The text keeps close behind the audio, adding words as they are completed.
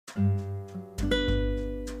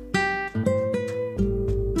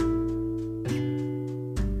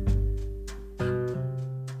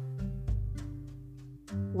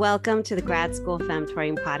Welcome to the Grad School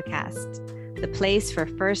Femtoring Podcast, the place for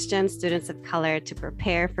first-gen students of color to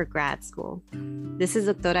prepare for grad school. This is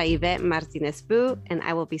Doctora Yvette Martinez-Fu, and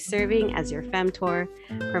I will be serving as your femtor,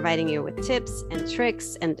 providing you with tips and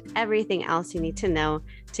tricks and everything else you need to know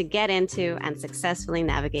to get into and successfully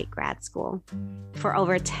navigate grad school. For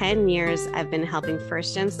over 10 years, I've been helping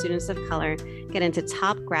first-gen students of color get into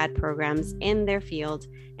top grad programs in their field,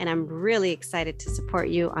 and I'm really excited to support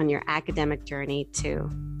you on your academic journey too.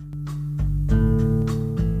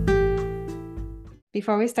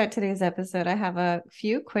 Before we start today's episode, I have a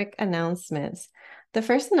few quick announcements. The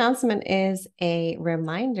first announcement is a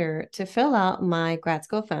reminder to fill out my Grad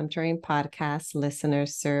School Femtoring Podcast listener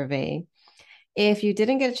survey. If you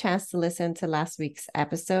didn't get a chance to listen to last week's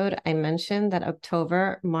episode, I mentioned that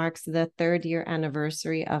October marks the 3rd year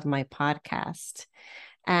anniversary of my podcast.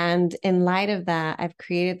 And in light of that, I've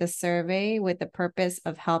created the survey with the purpose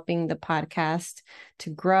of helping the podcast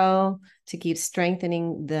to grow, to keep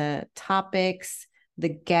strengthening the topics, the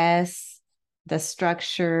guests, the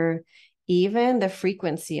structure, even the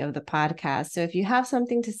frequency of the podcast. So if you have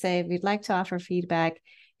something to say, if you'd like to offer feedback,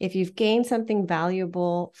 if you've gained something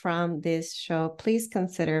valuable from this show, please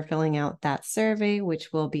consider filling out that survey,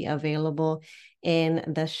 which will be available in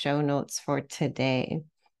the show notes for today.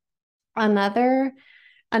 Another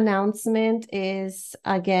announcement is,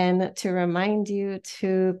 again, to remind you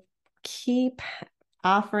to keep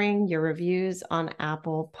offering your reviews on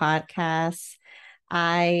Apple Podcasts.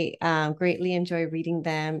 I greatly enjoy reading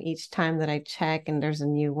them each time that I check and there's a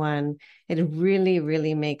new one. It really,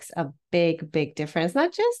 really makes a big, big difference,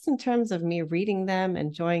 not just in terms of me reading them,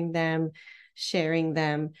 enjoying them, sharing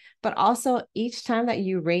them, but also each time that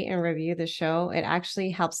you rate and review the show, it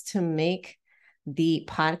actually helps to make the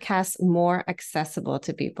podcast more accessible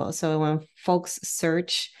to people. So when folks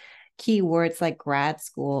search keywords like grad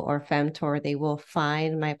school or femtor, they will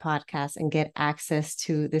find my podcast and get access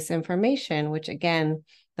to this information, which again,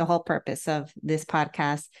 the whole purpose of this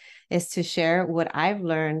podcast is to share what I've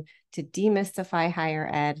learned to demystify higher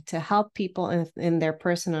ed, to help people in their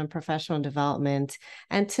personal and professional development,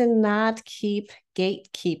 and to not keep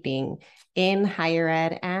gatekeeping in higher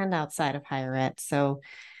ed and outside of higher ed. So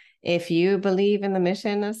if you believe in the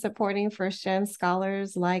mission of supporting first-gen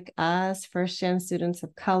scholars like us, first-gen students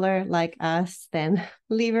of color like us, then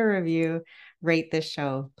leave a review, rate this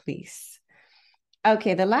show, please.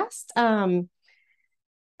 Okay, the last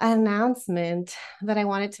announcement that I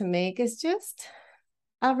wanted to make is just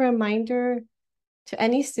a reminder to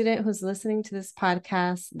any student who's listening to this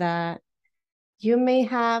podcast that you may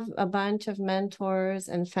have a bunch of mentors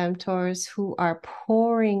and femtors who are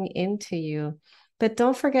pouring into you, but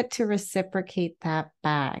don't forget to reciprocate that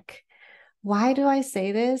back. Why do I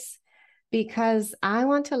say this? Because I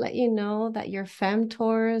want to let you know that your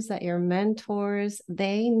femtors, that your mentors,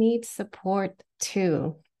 they need support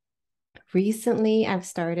too. Recently, I've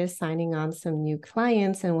started signing on some new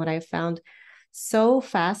clients, and what I found so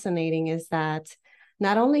fascinating is that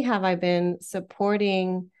not only have I been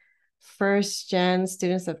supporting first-gen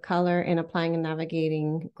students of color in applying and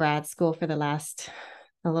navigating grad school for the last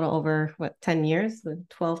a little over 10 years,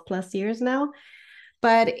 12 plus years now.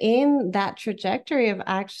 But in that trajectory, I've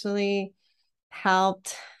actually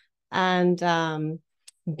helped and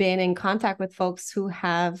been in contact with folks who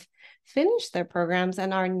have finished their programs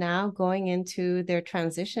and are now going into their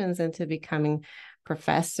transitions into becoming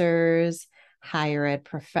professors, higher ed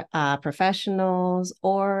professionals,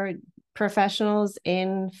 or professionals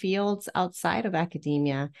in fields outside of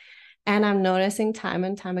academia. And I'm noticing time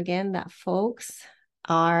and time again that folks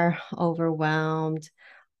are overwhelmed,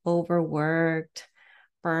 overworked,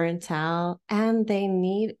 burnt out, and they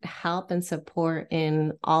need help and support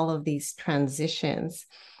in all of these transitions.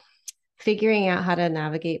 Figuring out how to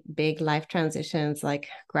navigate big life transitions like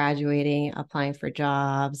graduating, applying for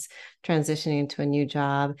jobs, transitioning to a new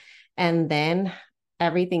job, and then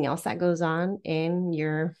everything else that goes on in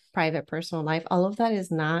your private personal life, all of that is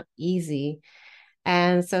not easy.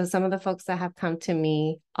 And so some of the folks that have come to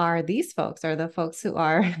me are these folks, are the folks who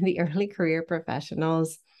are the early career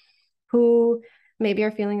professionals who maybe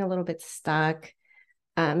are feeling a little bit stuck,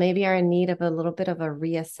 maybe are in need of a little bit of a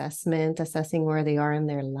reassessment, assessing where they are in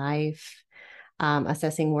their life,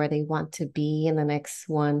 assessing where they want to be in the next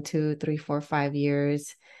 1, 2, 3, 4, 5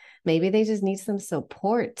 years. Maybe they just need some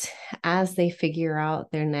support as they figure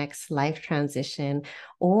out their next life transition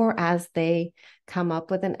or as they come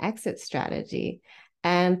up with an exit strategy.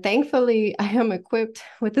 And thankfully, I am equipped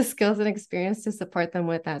with the skills and experience to support them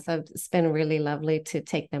with that. So it's been really lovely to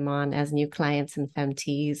take them on as new clients and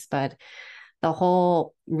femtees. But the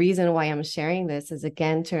whole reason why I'm sharing this is,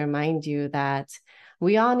 again, to remind you that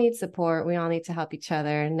we all need support. We all need to help each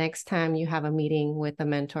other. Next time you have a meeting with a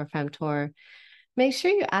mentor, femtor, make sure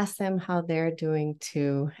you ask them how they're doing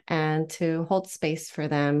too, and to hold space for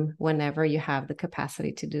them whenever you have the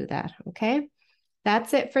capacity to do that. Okay.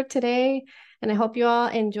 That's it for today. And I hope you all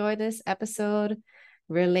enjoy this episode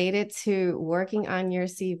related to working on your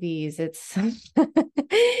CVs.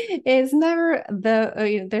 It's never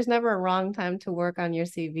there's never a wrong time to work on your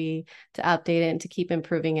CV, to update it and to keep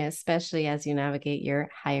improving it, especially as you navigate your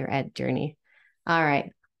higher ed journey. All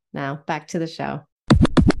right, now back to the show.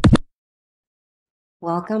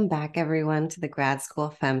 Welcome back, everyone, to the Grad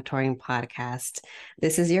School Femtoring podcast.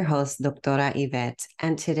 This is your host, Doctora Yvette,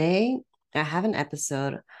 and today I have an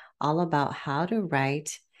episode all about how to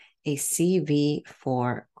write a CV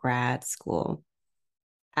for grad school.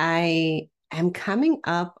 I am coming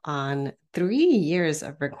up on 3 years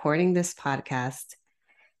of recording this podcast,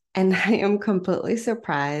 and I am completely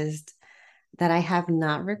surprised that I have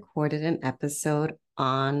not recorded an episode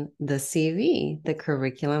on the CV, the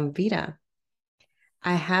curriculum vitae.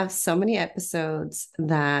 I have so many episodes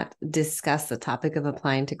that discuss the topic of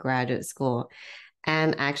applying to graduate school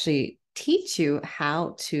and actually teach you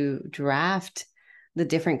how to draft the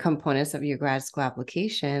different components of your grad school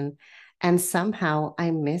application. And somehow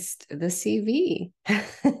I missed the CV.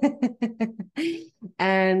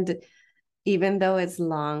 And even though it's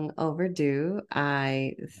long overdue,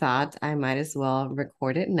 I thought I might as well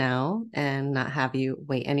record it now and not have you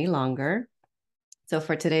wait any longer. So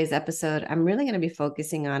for today's episode, I'm really going to be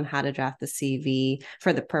focusing on how to draft the CV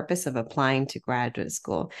for the purpose of applying to graduate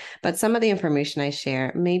school. But some of the information I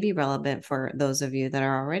share may be relevant for those of you that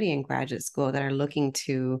are already in graduate school that are looking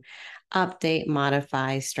to update,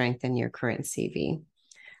 modify, strengthen your current CV.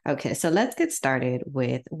 Okay, so let's get started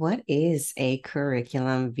with what is a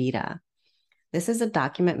curriculum vitae? This is a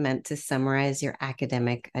document meant to summarize your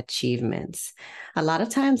academic achievements. A lot of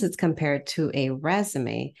times it's compared to a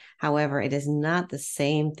resume. However, it is not the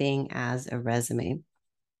same thing as a resume.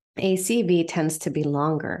 A CV tends to be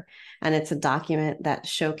longer, and it's a document that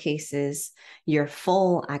showcases your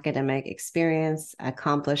full academic experience,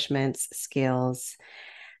 accomplishments, skills.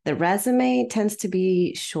 The resume tends to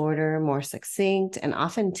be shorter, more succinct, and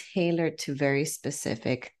often tailored to very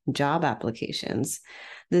specific job applications.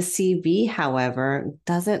 The CV, however,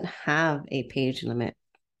 doesn't have a page limit.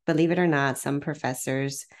 Believe it or not, some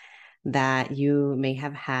professors that you may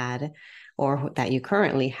have had or that you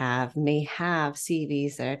currently have may have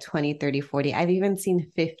CVs that are 20, 30, 40. I've even seen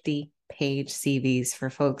 50-page CVs for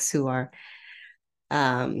folks who are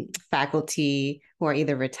faculty who are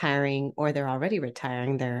either retiring or they're already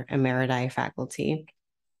retiring, they're emeriti faculty.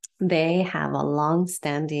 They have a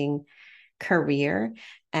long-standing career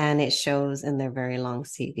and it shows in their very long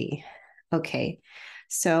CV. Okay,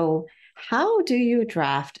 so how do you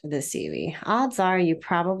draft the CV? Odds are you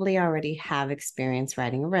probably already have experience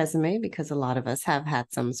writing a resume because a lot of us have had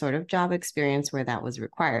some sort of job experience where that was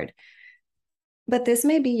required. But this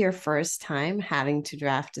may be your first time having to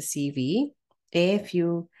draft a CV if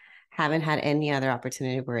you haven't had any other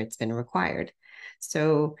opportunity where it's been required.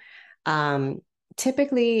 So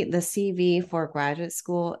typically the CV for graduate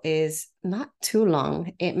school is not too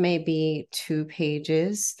long. It may be 2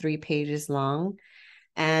 pages, 3 pages long.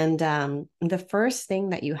 And the first thing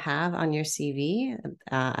that you have on your CV,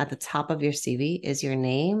 at the top of your CV, is your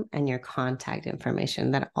name and your contact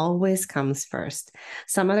information. That always comes first.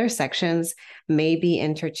 Some other sections may be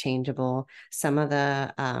interchangeable. Some of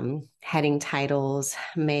the heading titles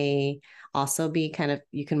may also be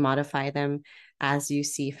you can modify them as you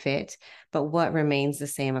see fit. But what remains the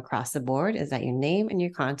same across the board is that your name and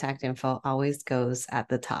your contact info always goes at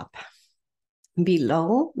the top.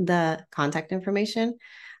 Below the contact information,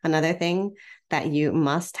 another thing that you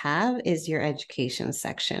must have is your education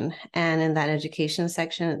section. And in that education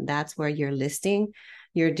section, that's where you're listing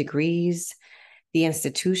your degrees, the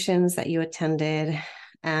institutions that you attended,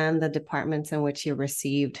 and the departments in which you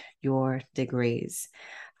received your degrees.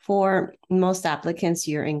 For most applicants,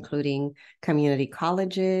 you're including community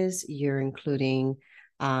colleges, you're including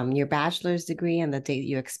your bachelor's degree and the date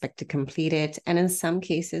you expect to complete it. And in some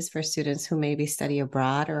cases, for students who maybe study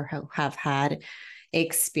abroad or have had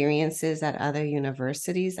experiences at other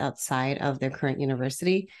universities outside of their current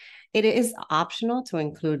university, it is optional to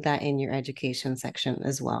include that in your education section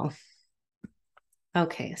as well.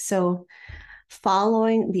 Okay, so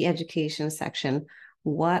following the education section,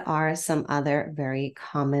 what are some other very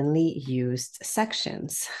commonly used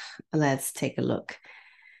sections? Let's take a look.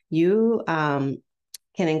 You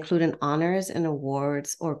can include an honors and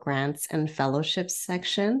awards or grants and fellowships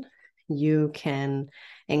section. You can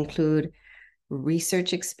include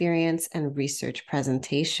research experience and research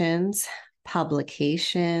presentations,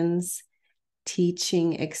 publications,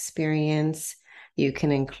 teaching experience. You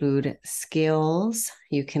can include skills.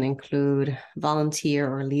 You can include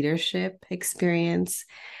volunteer or leadership experience.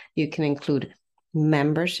 You can include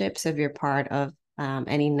memberships if you're part of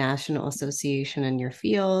any national association in your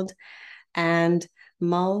field. And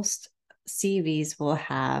most CVs will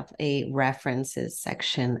have a references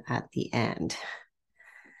section at the end.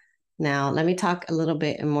 Now, let me talk a little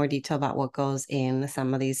bit in more detail about what goes in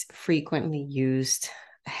some of these frequently used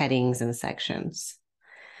headings and sections.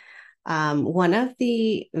 One of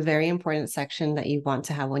the very important section that you want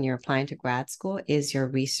to have when you're applying to grad school is your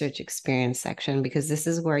research experience section, because this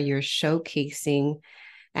is where you're showcasing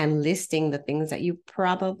and listing the things that you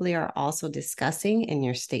probably are also discussing in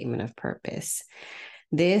your statement of purpose.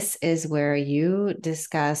 This is where you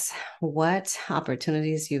discuss what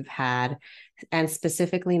opportunities you've had and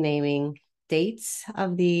specifically naming dates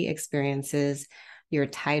of the experiences, your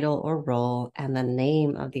title or role, and the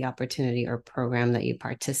name of the opportunity or program that you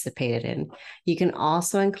participated in. You can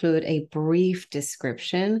also include a brief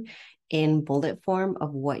description in bullet form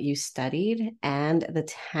of what you studied and the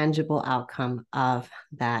tangible outcome of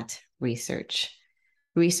that research.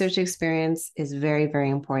 Research experience is very, very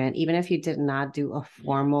important. Even if you did not do a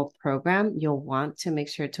formal program, you'll want to make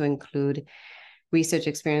sure to include research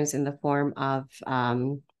experience in the form of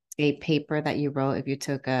a paper that you wrote if you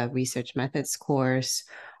took a research methods course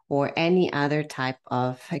or any other type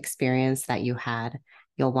of experience that you had.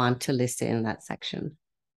 You'll want to list it in that section.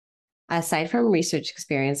 Aside from research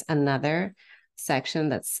experience, another section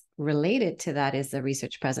that's related to that is the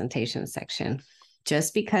research presentation section.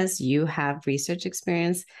 Just because you have research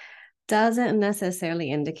experience doesn't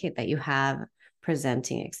necessarily indicate that you have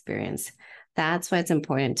presenting experience. That's why it's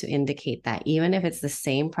important to indicate that even if it's the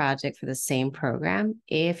same project for the same program,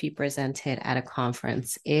 if you presented at a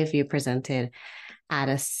conference, if you presented at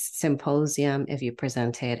a symposium, if you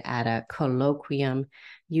presented at a colloquium,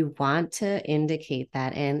 you want to indicate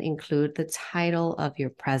that and include the title of your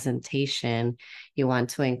presentation. You want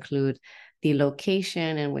to include the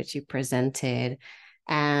location in which you presented,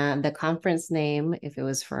 and the conference name, if it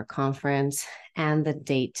was for a conference, and the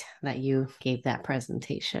date that you gave that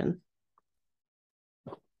presentation.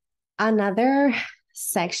 Another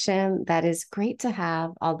section that is great to have,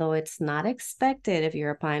 although it's not expected if you're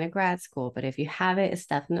applying to grad school, but if you have it, it's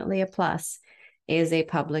definitely a plus, is a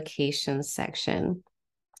publications section.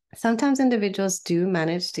 Sometimes individuals do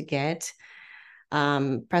manage to get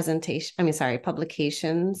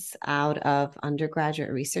publications out of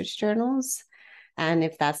undergraduate research journals. And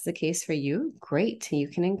if that's the case for you, great. You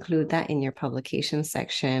can include that in your publication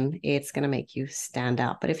section. It's going to make you stand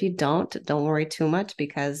out. But if you don't worry too much,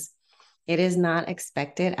 because it is not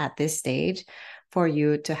expected at this stage for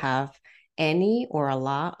you to have any or a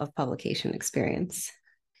lot of publication experience.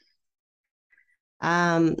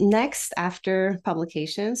 Next, after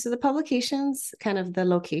publications, so the publications, kind of the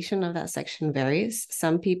location of that section varies.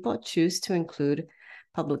 Some people choose to include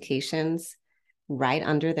publications right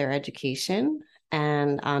under their education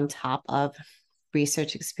and on top of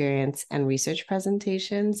research experience and research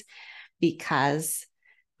presentations, because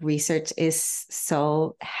research is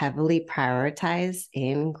so heavily prioritized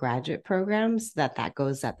in graduate programs that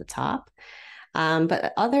goes at the top.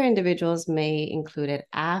 But other individuals may include it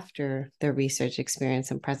after the research experience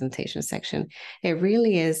and presentation section. It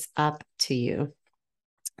really is up to you.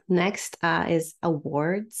 Next is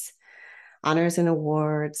awards, honors and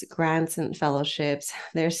awards, grants and fellowships.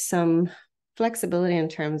 There's some flexibility in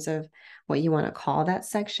terms of what you want to call that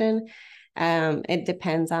section. It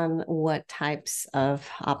depends on what types of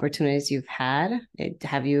opportunities you've had.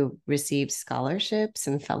 Have you received scholarships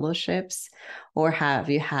and fellowships, or have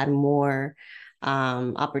you had more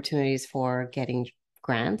opportunities for getting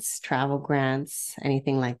grants, travel grants,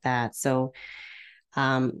 anything like that? So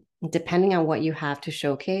depending on what you have to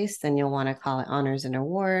showcase, then you'll want to call it honors and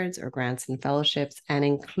awards or grants and fellowships, and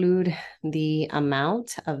include the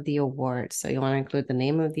amount of the award. So you want to include the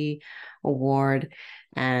name of the award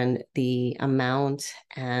and the amount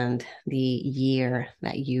and the year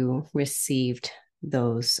that you received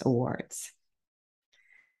those awards.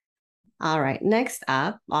 All right, next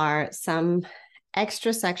up are some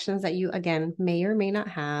extra sections that you, again, may or may not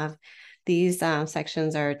have. These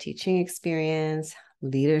sections are teaching experience,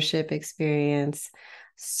 leadership experience,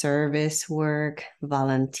 service work,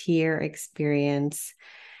 volunteer experience.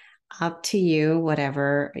 Up to you,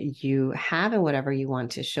 whatever you have and whatever you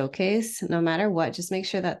want to showcase. No matter what, just make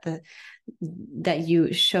sure that that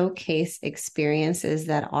you showcase experiences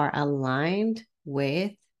that are aligned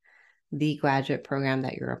with the graduate program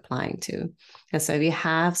that you're applying to. And so if you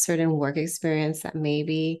have certain work experience that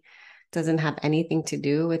maybe doesn't have anything to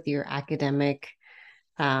do with your academic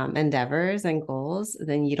endeavors and goals,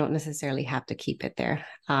 then you don't necessarily have to keep it there.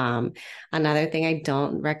 Another thing I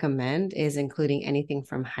don't recommend is including anything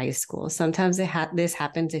from high school. Sometimes this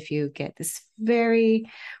happens if you get this very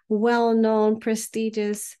well-known,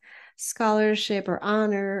 prestigious scholarship or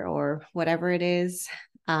honor or whatever it is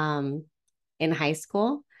in high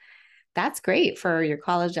school. That's great for your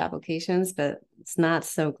college applications, but it's not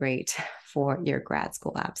so great for your grad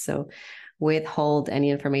school apps. So withhold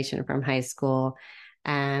any information from high school,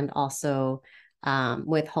 and also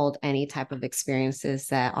withhold any type of experiences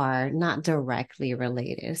that are not directly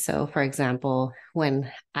related. So, for example,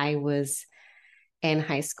 when I was in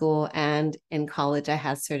high school and in college, I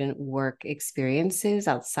had certain work experiences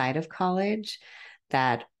outside of college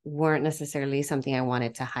that weren't necessarily something I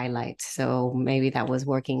wanted to highlight. So maybe that was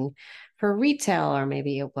working for retail, or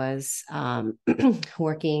maybe it was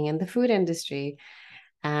working in the food industry,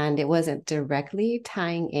 and it wasn't directly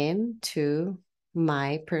tying in to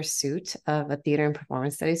my pursuit of a theater and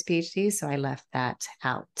performance studies PhD. So I left that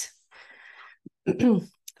out. All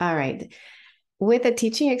right. With the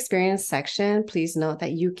teaching experience section, please note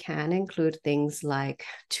that you can include things like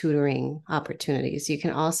tutoring opportunities. You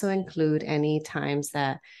can also include any times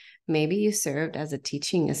that maybe you served as a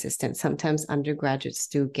teaching assistant. Sometimes undergraduates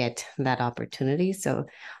do get that opportunity, so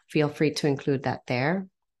feel free to include that there.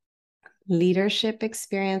 Leadership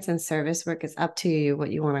experience and service work is up to you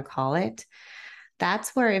what you want to call it.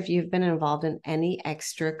 That's where if you've been involved in any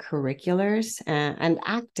extracurriculars and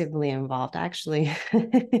actively involved, actually,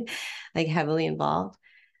 like heavily involved,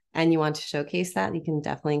 and you want to showcase that, you can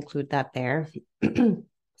definitely include that there.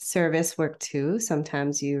 Service work too.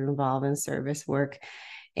 Sometimes you're involved in service work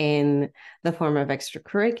in the form of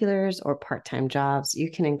extracurriculars or part-time jobs.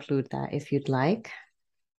 You can include that if you'd like.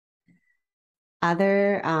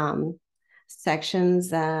 Other sections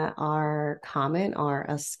that are common are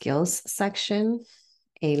a skills section,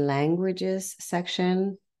 a languages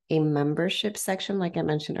section, a membership section, like I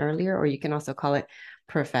mentioned earlier, or you can also call it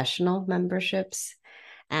professional memberships,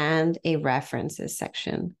 and a references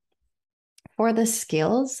section. For the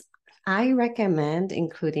skills, I recommend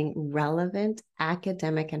including relevant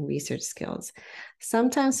academic and research skills.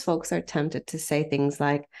 Sometimes folks are tempted to say things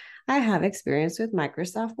like, I have experience with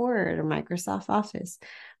Microsoft Word or Microsoft Office,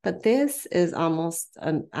 but this is almost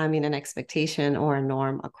an expectation or a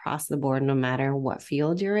norm across the board, no matter what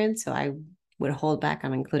field you're in. So I would hold back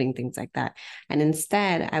on including things like that. And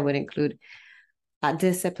instead, I would include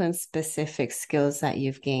discipline-specific skills that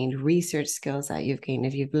you've gained, research skills that you've gained.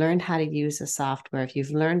 If you've learned how to use a software, if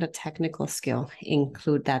you've learned a technical skill,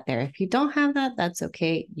 include that there. If you don't have that, that's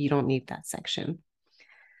okay. You don't need that section.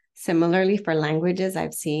 Similarly, for languages,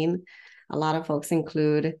 I've seen a lot of folks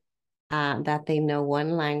include that they know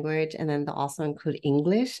one language, and then they'll also include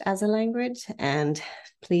English as a language. And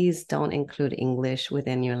please don't include English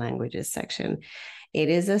within your languages section. It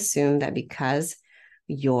is assumed that because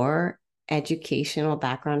your educational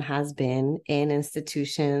background has been in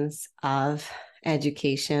institutions of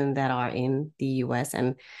education that are in the US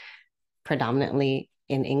and predominantly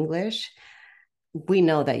in English, we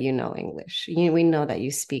know that you know English. We know that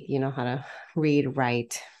you speak, you know how to read,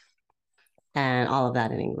 write, and all of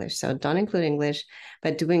that in English. So don't include English,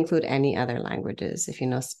 but do include any other languages. If you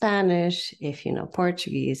know Spanish, if you know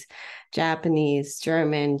Portuguese, Japanese,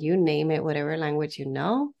 German, you name it, whatever language you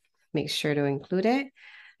know, make sure to include it,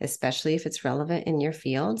 especially if it's relevant in your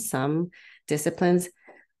field. Some disciplines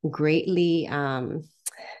greatly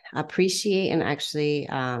appreciate and actually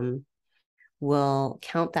will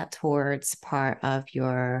count that towards part of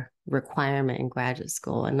your requirement in graduate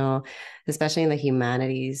school. I know, especially in the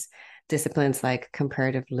humanities, disciplines like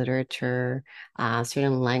comparative literature,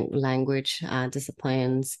 certain language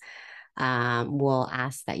disciplines will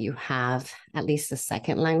ask that you have at least a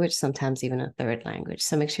second language, sometimes even a third language.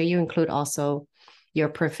 So make sure you include also your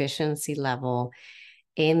proficiency level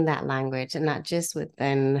in that language, and not just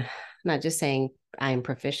saying I'm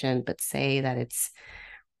proficient, but say that it's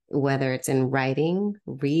whether it's in writing,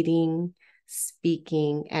 reading,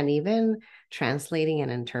 speaking, and even translating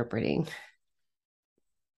and interpreting.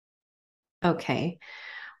 Okay,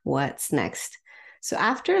 what's next? So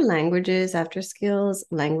after languages, after skills,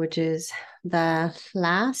 languages, the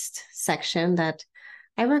last section that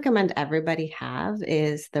I recommend everybody have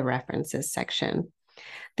is the references section.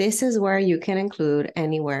 This is where you can include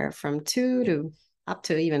anywhere from 2 to up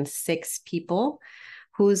to even 6 people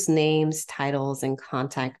whose names, titles, and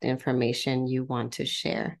contact information you want to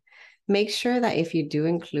share. Make sure that if you do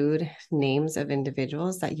include names of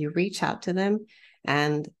individuals, that you reach out to them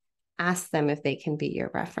and ask them if they can be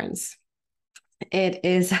your reference. It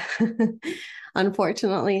is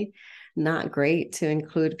unfortunately not great to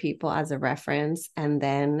include people as a reference and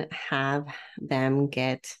then have them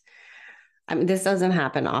get, I mean, this doesn't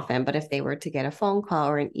happen often, but if they were to get a phone call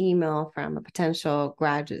or an email from a potential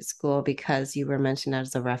graduate school because you were mentioned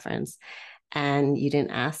as a reference and you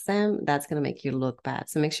didn't ask them, that's going to make you look bad.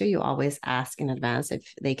 So make sure you always ask in advance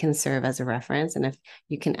if they can serve as a reference and if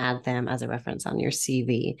you can add them as a reference on your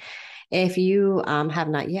CV. If you have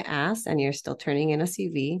not yet asked and you're still turning in a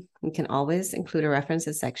CV, you can always include a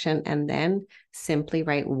references section and then simply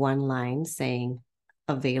write one line saying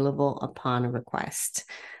available upon request.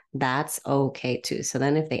 That's okay too. So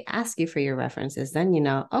then if they ask you for your references, then you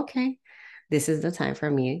know, okay, this is the time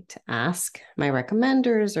for me to ask my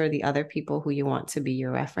recommenders or the other people who you want to be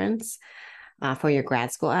your reference for your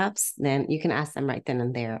grad school apps. Then you can ask them right then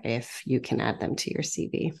and there if you can add them to your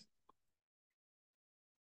CV.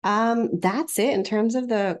 That's it in terms of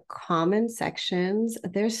the common sections.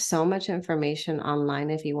 There's so much information online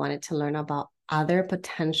if you wanted to learn about other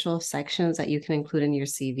potential sections that you can include in your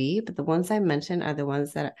CV, but the ones I mentioned are the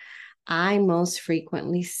ones that I most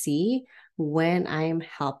frequently see when I'm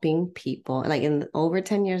helping people. Like in over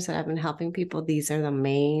 10 years that I've been helping people, these are the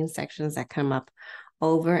main sections that come up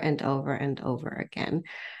over and over and over again.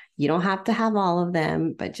 You don't have to have all of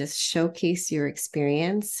them, but just showcase your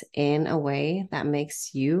experience in a way that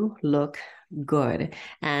makes you look good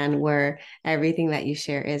and where everything that you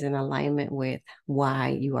share is in alignment with why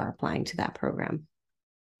you are applying to that program.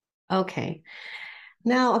 Okay.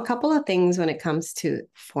 Now, a couple of things when it comes to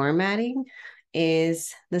formatting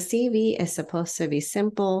is the CV is supposed to be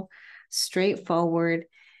simple, straightforward.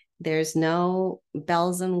 There's no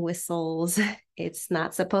bells and whistles. It's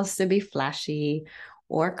not supposed to be flashy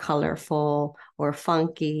or colorful or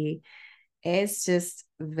funky. It's just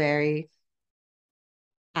very,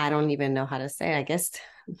 I don't even know how to say, I guess,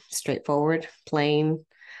 straightforward, plain.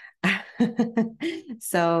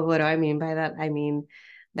 So, what do I mean by that? I mean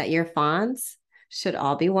that your fonts should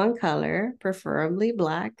all be one color, preferably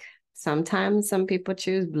black. Sometimes some people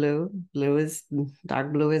choose blue.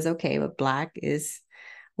 Dark blue is okay, but black is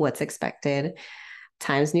what's expected.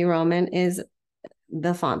 Times New Roman is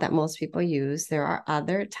the font that most people use. There are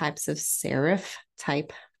other types of serif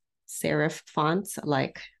fonts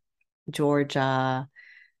like Georgia.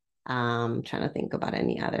 Trying to think about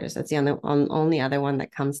any others. That's the only other one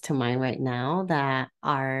that comes to mind right now that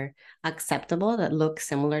are acceptable, that look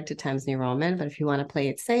similar to Times New Roman. But if you want to play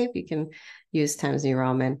it safe, you can use Times New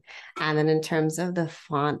Roman. And then in terms of the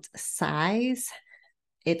font size,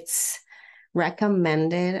 it's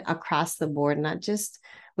recommended across the board, not just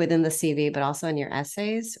within the CV, but also in your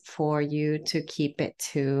essays for you to keep it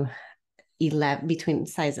to 11, between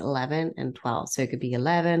size 11 and 12. So it could be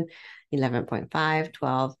 11, 11.5,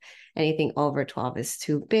 12. Anything over 12 is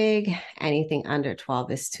too big. Anything under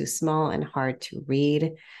 12 is too small and hard to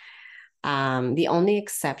read. The only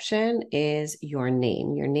exception is your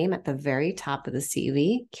name. Your name at the very top of the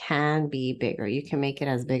CV can be bigger. You can make it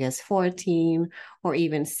as big as 14 or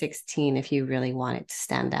even 16 if you really want it to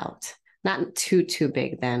stand out. Not too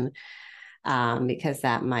big then, because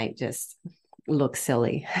that might just look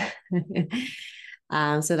silly.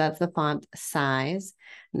 So that's the font size.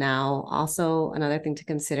 Now, also another thing to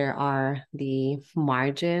consider are the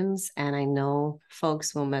margins. And I know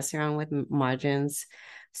folks will mess around with margins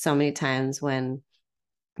so many times when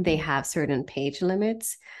they have certain page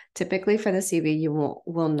limits. Typically for the CV, you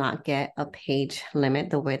will not get a page limit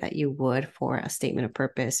the way that you would for a statement of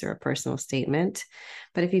purpose or a personal statement.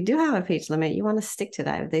 But if you do have a page limit, you want to stick to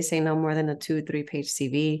that. If they say no more than a 2-3 page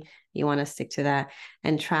CV, you want to stick to that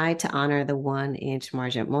and try to honor the 1-inch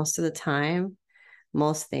margin. Most of the time,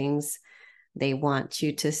 most things, they want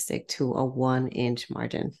you to stick to a 1-inch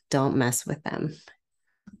margin. Don't mess with them.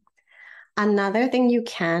 Another thing you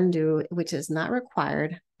can do, which is not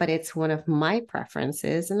required, but it's one of my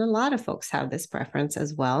preferences, and a lot of folks have this preference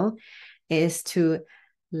as well, is to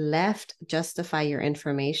left justify your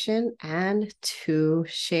information and to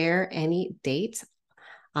share any dates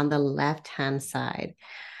on the left-hand side.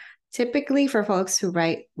 Typically, for folks who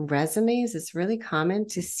write resumes, it's really common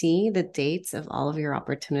to see the dates of all of your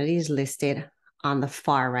opportunities listed on the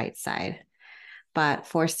far right side. But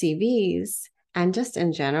for CVs, and just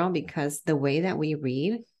in general, because the way that we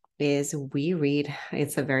read is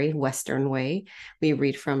it's a very Western way. We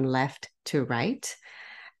read from left to right.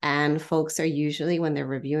 And folks are usually, when they're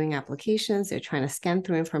reviewing applications, they're trying to scan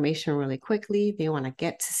through information really quickly. They want to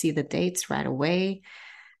get to see the dates right away.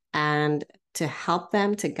 And to help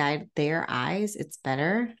them to guide their eyes, it's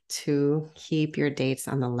better to keep your dates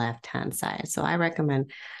on the left-hand side. So I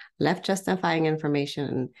recommend left justifying information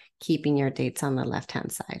and keeping your dates on the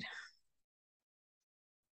left-hand side.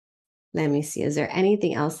 Let me see. Is there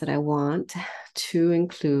anything else that I want to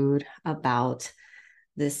include about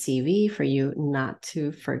the CV for you not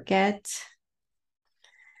to forget?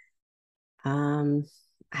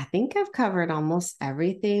 I think I've covered almost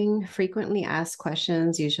everything. Frequently asked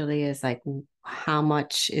questions usually is like, how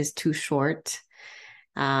much is too short?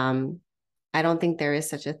 Um, I don't think there is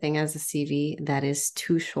such a thing as a CV that is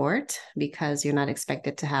too short because you're not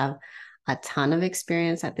expected to have a ton of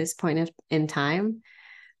experience at this point in time.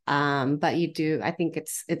 But you do, I think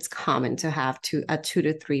it's common to have a 2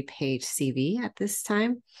 to 3 page CV at this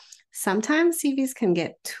time. Sometimes CVs can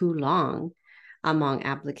get too long among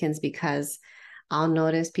applicants because I'll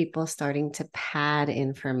notice people starting to pad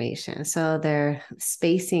information. So their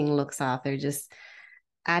spacing looks off. They're just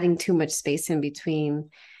adding too much space in between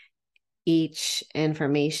each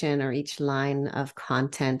information or each line of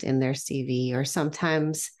content in their CV. Or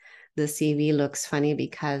sometimes the CV looks funny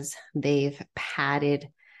because they've padded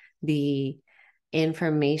the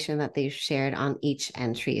information that they've shared on each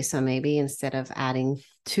entry. So maybe instead of adding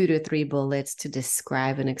 2 to 3 bullets to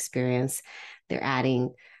describe an experience, they're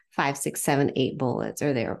adding 5, 6, 7, 8 bullets,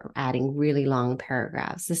 or they're adding really long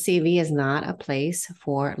paragraphs. The CV is not a place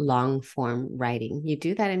for long form writing. You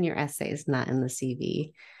do that in your essays, not in the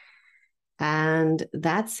CV. And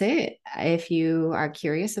that's it. If you are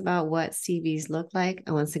curious about what CVs look like,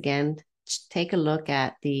 once again, take a look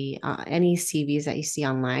at the any CVs that you see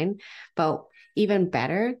online. But even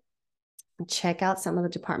better, check out some of the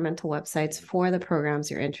departmental websites for the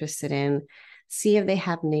programs you're interested in. See if they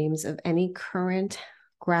have names of any current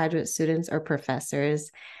graduate students or professors,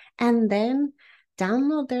 and then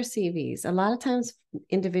download their CVs. A lot of times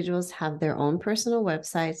individuals have their own personal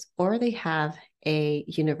websites, or they have a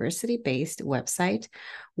university-based website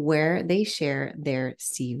where they share their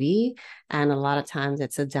CV. And a lot of times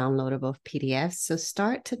it's a downloadable PDF. So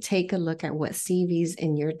start to take a look at what CVs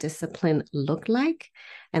in your discipline look like,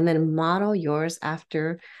 and then model yours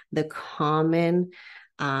after the common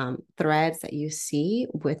threads that you see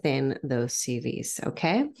within those CVs.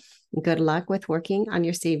 Okay. Good luck with working on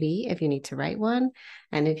your CV if you need to write one.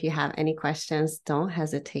 And if you have any questions, don't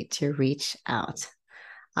hesitate to reach out.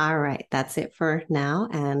 All right, that's it for now.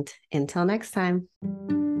 And until next time.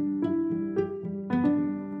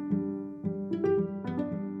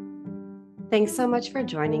 Thanks so much for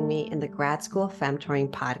joining me in the Grad School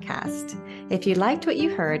Femtoring podcast. If you liked what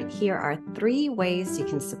you heard, here are 3 ways you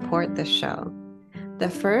can support the show. The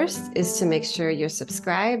first is to make sure you're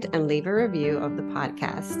subscribed and leave a review of the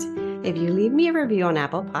podcast. If you leave me a review on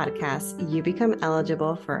Apple Podcasts, you become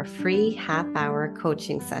eligible for a free half-hour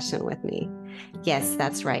coaching session with me. Yes,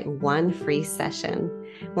 that's right, 1 free session.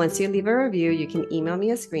 Once you leave a review, you can email me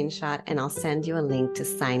a screenshot and I'll send you a link to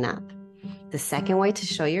sign up. The second way to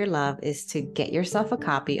show your love is to get yourself a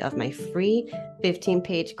copy of my free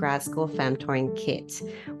 15-page Grad School Femtoring kit,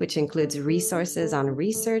 which includes resources on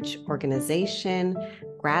research, organization,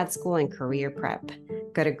 grad school, and career prep.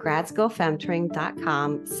 Go to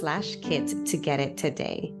gradschoolfemtoring.com/kit to get it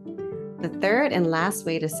today. The third and last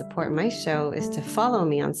way to support my show is to follow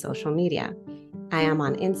me on social media. I am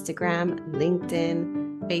on Instagram,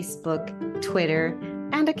 LinkedIn, Facebook, Twitter,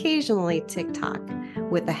 and occasionally TikTok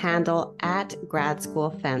with the handle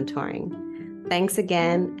 @GradSchoolFemtoring. Thanks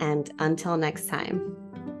again, and until next time.